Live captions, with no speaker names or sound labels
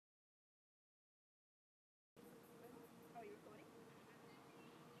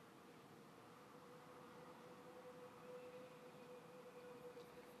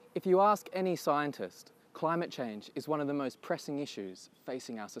If you ask any scientist, climate change is one of the most pressing issues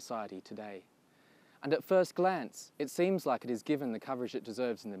facing our society today. And at first glance, it seems like it is given the coverage it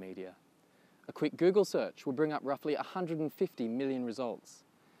deserves in the media. A quick Google search will bring up roughly 150 million results.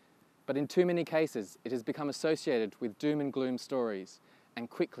 But in too many cases, it has become associated with doom and gloom stories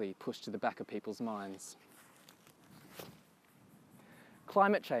and quickly pushed to the back of people's minds.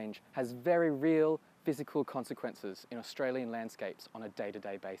 Climate change has very real physical consequences in Australian landscapes on a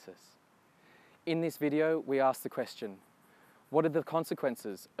day-to-day basis. In this video, we ask the question, what are the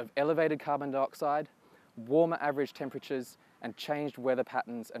consequences of elevated carbon dioxide, warmer average temperatures, and changed weather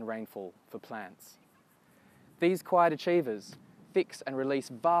patterns and rainfall for plants? These quiet achievers fix and release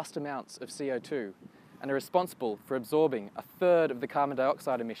vast amounts of CO2 and are responsible for absorbing a third of the carbon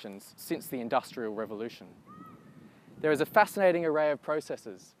dioxide emissions since the Industrial Revolution. There is a fascinating array of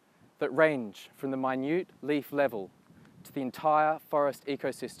processes that range from the minute leaf level to the entire forest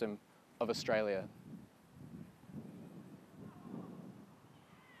ecosystem of Australia.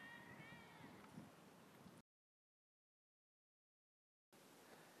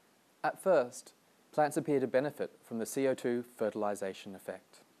 At first, plants appear to benefit from the CO2 fertilisation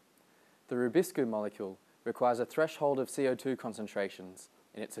effect. The rubisco molecule requires a threshold of CO2 concentrations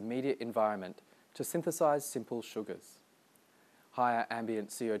in its immediate environment to synthesise simple sugars. Higher ambient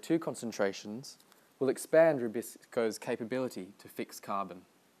CO2 concentrations will expand rubisco's capability to fix carbon.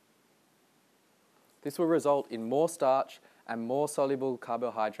 This will result in more starch and more soluble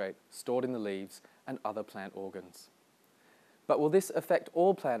carbohydrate stored in the leaves and other plant organs. But will this affect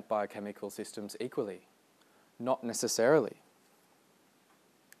all plant biochemical systems equally? Not necessarily.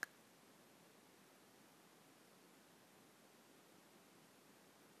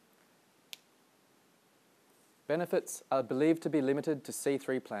 Benefits are believed to be limited to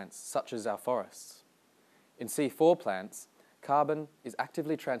C3 plants, such as our forests. In C4 plants, carbon is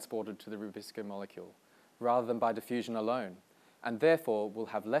actively transported to the rubisco molecule, rather than by diffusion alone, and therefore will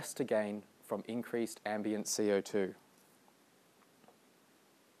have less to gain from increased ambient CO2.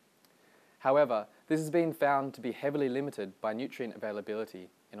 However, this has been found to be heavily limited by nutrient availability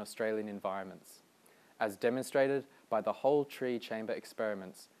in Australian environments, as demonstrated by the whole tree chamber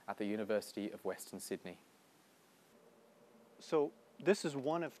experiments at the University of Western Sydney. So this is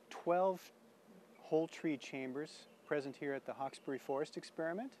one of 12 whole tree chambers present here at the Hawkesbury Forest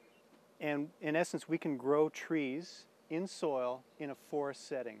experiment. And in essence, we can grow trees in soil in a forest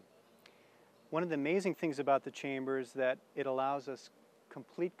setting. One of the amazing things about the chamber is that it allows us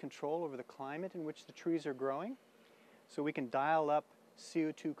complete control over the climate in which the trees are growing. So we can dial up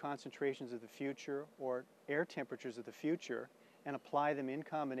CO2 concentrations of the future or air temperatures of the future and apply them in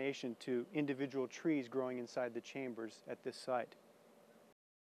combination to individual trees growing inside the chambers at this site.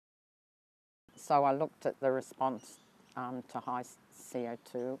 So I looked at the response to high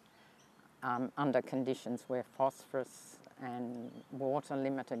CO2 under conditions where phosphorus and water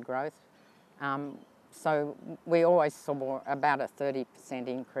limited growth. So we always saw about a 30%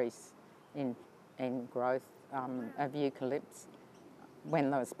 increase in growth of eucalypts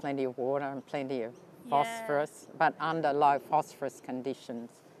when there was plenty of water and plenty of phosphorus, but under low phosphorus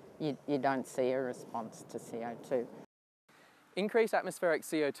conditions, you don't see a response to CO2. Increased atmospheric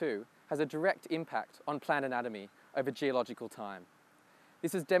CO2 has a direct impact on plant anatomy over geological time.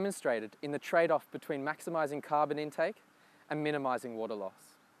 This is demonstrated in the trade-off between maximising carbon intake and minimising water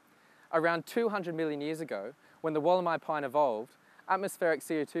loss. Around 200 million years ago, when the Wollemi pine evolved, atmospheric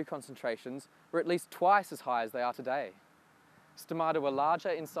CO2 concentrations were at least twice as high as they are today. Stomata were larger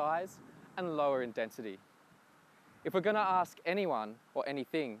in size and lower in density. If we're going to ask anyone or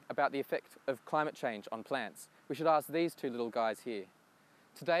anything about the effect of climate change on plants, we should ask these two little guys here.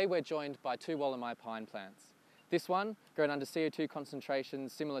 Today we're joined by two Wollemi pine plants. This one grown under CO2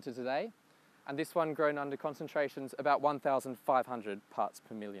 concentrations similar to today, and this one grown under concentrations about 1,500 parts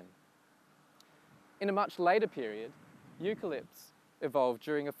per million. In a much later period, eucalypts evolved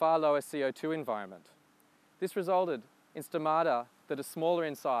during a far lower CO2 environment. This resulted in stomata that are smaller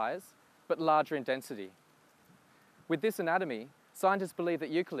in size but larger in density. With this anatomy, scientists believe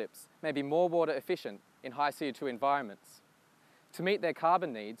that eucalypts may be more water efficient in high CO2 environments. To meet their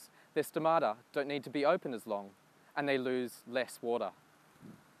carbon needs, their stomata don't need to be open as long, and they lose less water.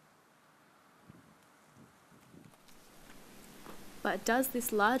 But does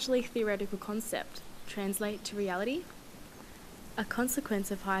this largely theoretical concept translate to reality? A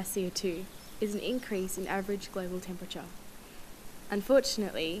consequence of high CO2 is an increase in average global temperature.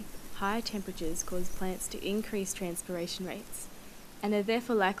 Unfortunately, higher temperatures cause plants to increase transpiration rates, and are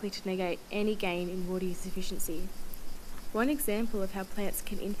therefore likely to negate any gain in water use efficiency. One example of how plants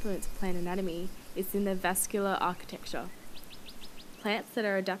can influence plant anatomy is in their vascular architecture. Plants that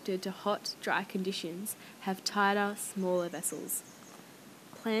are adapted to hot, dry conditions have tighter, smaller vessels.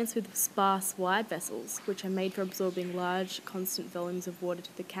 Plants with sparse, wide vessels, which are made for absorbing large, constant volumes of water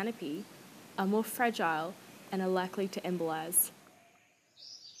to the canopy, are more fragile and are likely to embolize.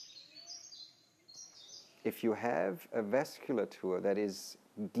 If you have a vasculature that is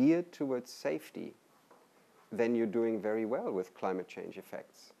geared towards safety, then you're doing very well with climate change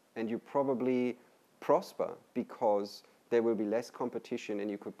effects. And you probably prosper because there will be less competition and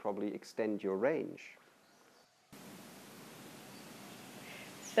you could probably extend your range.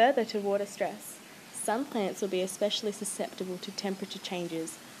 Further to water stress, some plants will be especially susceptible to temperature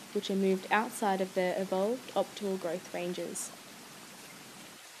changes, which are moved outside of their evolved optimal growth ranges.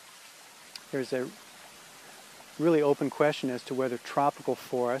 There's a really open question as to whether tropical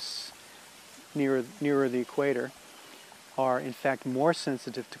forests nearer the equator are in fact more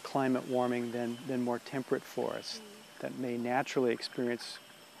sensitive to climate warming than more temperate forests that may naturally experience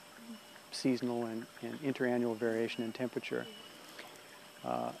seasonal and interannual variation in temperature.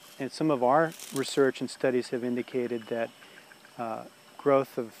 And some of our research and studies have indicated that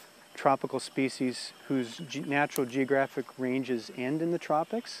growth of tropical species whose natural geographic ranges end in the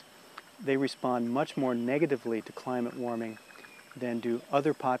tropics, they respond much more negatively to climate warming than do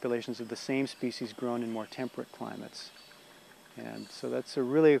other populations of the same species grown in more temperate climates. And so that's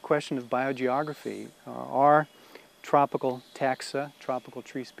really a question of biogeography. Are tropical taxa, tropical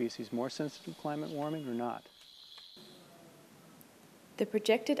tree species, more sensitive to climate warming or not? The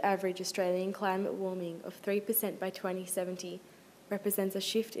projected average Australian climate warming of 3% by 2070 represents a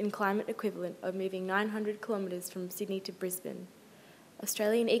shift in climate equivalent of moving 900 kilometres from Sydney to Brisbane.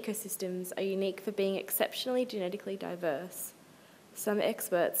 Australian ecosystems are unique for being exceptionally genetically diverse. Some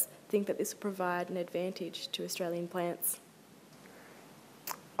experts think that this will provide an advantage to Australian plants.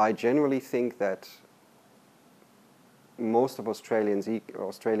 I generally think that most of Australia's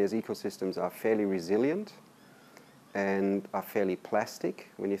ecosystems are fairly resilient and are fairly plastic.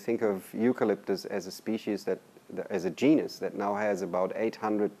 When you think of eucalyptus as a species as a genus that now has about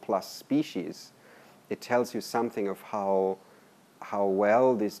 800 plus species, it tells you something of how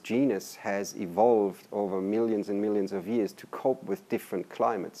well this genus has evolved over millions and millions of years to cope with different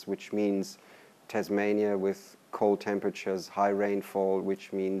climates, which means Tasmania with cold temperatures, high rainfall,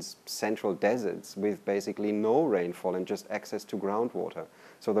 which means central deserts with basically no rainfall and just access to groundwater.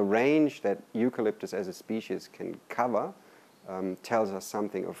 So the range that eucalyptus as a species can cover tells us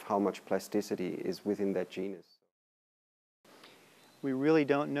something of how much plasticity is within that genus. We really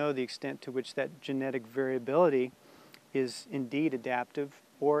don't know the extent to which that genetic variability is indeed adaptive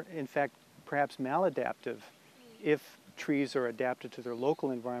or, in fact, perhaps maladaptive if trees are adapted to their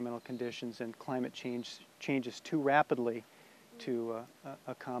local environmental conditions and climate changes too rapidly to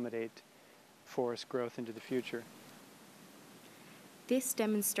accommodate forest growth into the future. This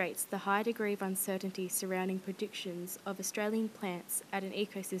demonstrates the high degree of uncertainty surrounding predictions of Australian plants at an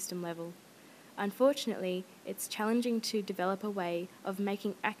ecosystem level. Unfortunately, it's challenging to develop a way of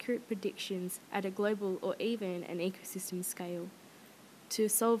making accurate predictions at a global or even an ecosystem scale. To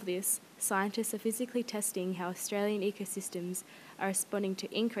solve this, scientists are physically testing how Australian ecosystems are responding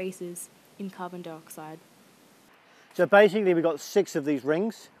to increases in carbon dioxide. So basically we've got 6 of these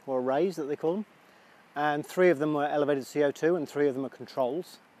rings, or arrays that they call them, and 3 of them are elevated CO2 and 3 of them are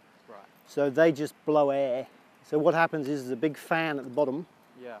controls. Right. So they just blow air. So what happens is there's a big fan at the bottom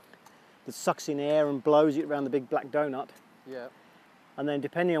that sucks in air and blows it around the big black donut. Yeah. And then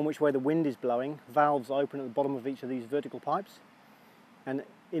depending on which way the wind is blowing, valves open at the bottom of each of these vertical pipes and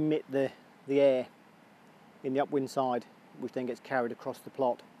emit the air in the upwind side, which then gets carried across the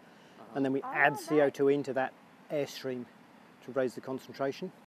plot. And then we add CO2 into that airstream to raise the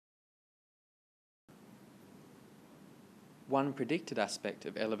concentration. One predicted aspect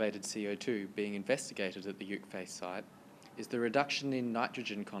of elevated CO2 being investigated at the Uke Face site is the reduction in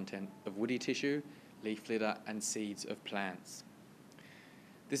nitrogen content of woody tissue, leaf litter and seeds of plants.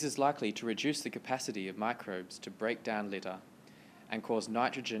 This is likely to reduce the capacity of microbes to break down litter and cause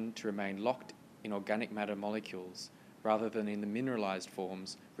nitrogen to remain locked in organic matter molecules rather than in the mineralised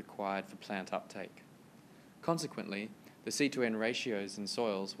forms required for plant uptake. Consequently, the C/N ratios in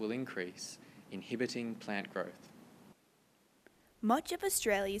soils will increase, inhibiting plant growth. Much of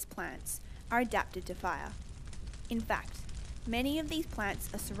Australia's plants are adapted to fire. In fact, many of these plants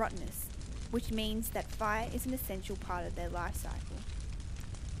are serotinous, which means that fire is an essential part of their life cycle.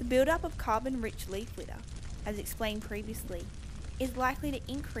 The build-up of carbon-rich leaf litter, as explained previously, is likely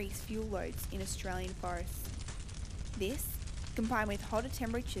to increase fuel loads in Australian forests. This, combined with hotter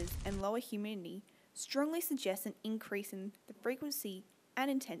temperatures and lower humidity, strongly suggests an increase in the frequency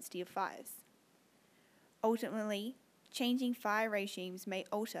and intensity of fires. Ultimately, changing fire regimes may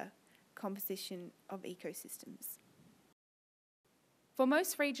alter composition of ecosystems. For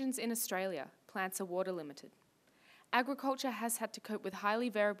most regions in Australia, plants are water limited. Agriculture has had to cope with highly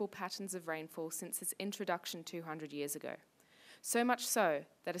variable patterns of rainfall since its introduction 200 years ago. So much so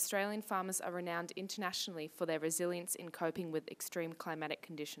that Australian farmers are renowned internationally for their resilience in coping with extreme climatic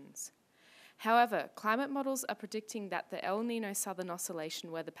conditions. However, climate models are predicting that the El Niño Southern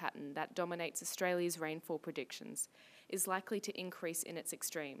Oscillation weather pattern that dominates Australia's rainfall predictions is likely to increase in its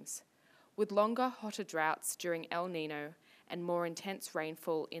extremes, with longer, hotter droughts during El Niño and more intense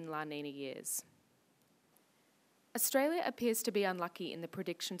rainfall in La Niña years. Australia appears to be unlucky in the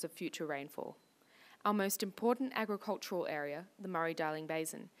predictions of future rainfall. Our most important agricultural area, the Murray-Darling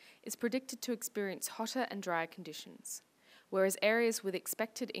Basin, is predicted to experience hotter and drier conditions, whereas areas with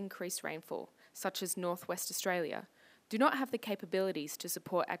expected increased rainfall, such as northwest Australia, do not have the capabilities to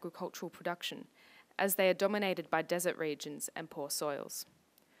support agricultural production, as they are dominated by desert regions and poor soils.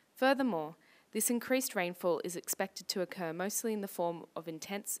 Furthermore, this increased rainfall is expected to occur mostly in the form of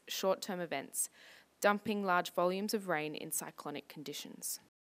intense short-term events, dumping large volumes of rain in cyclonic conditions.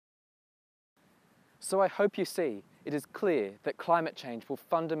 So I hope you see it is clear that climate change will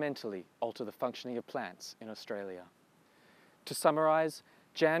fundamentally alter the functioning of plants in Australia. To summarise,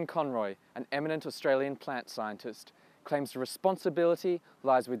 Jan Conroy, an eminent Australian plant scientist, claims the responsibility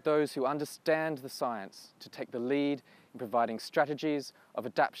lies with those who understand the science to take the lead in providing strategies of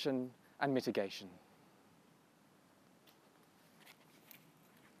adaptation and mitigation.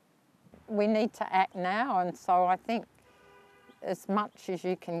 We need to act now, and so I think as much as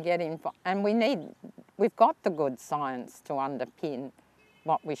you can get involved, and we've got the good science to underpin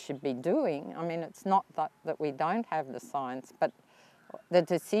what we should be doing. I mean, it's not that we don't have the science, but the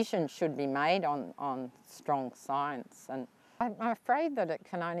decision should be made on strong science. And I'm afraid that it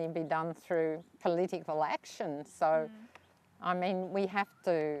can only be done through political action. So, I mean, we have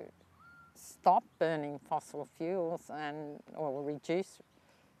to stop burning fossil fuels or reduce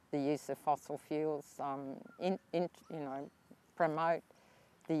the use of fossil fuels, promote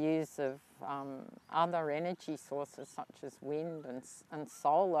the use of other energy sources such as wind and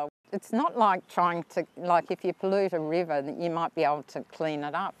solar. It's not like if you pollute a river, that you might be able to clean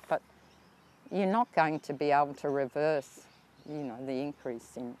it up, but you're not going to be able to reverse, the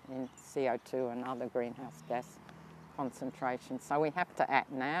increase in CO2 and other greenhouse gas concentrations. So we have to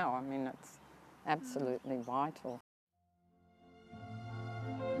act now. I mean, it's absolutely vital.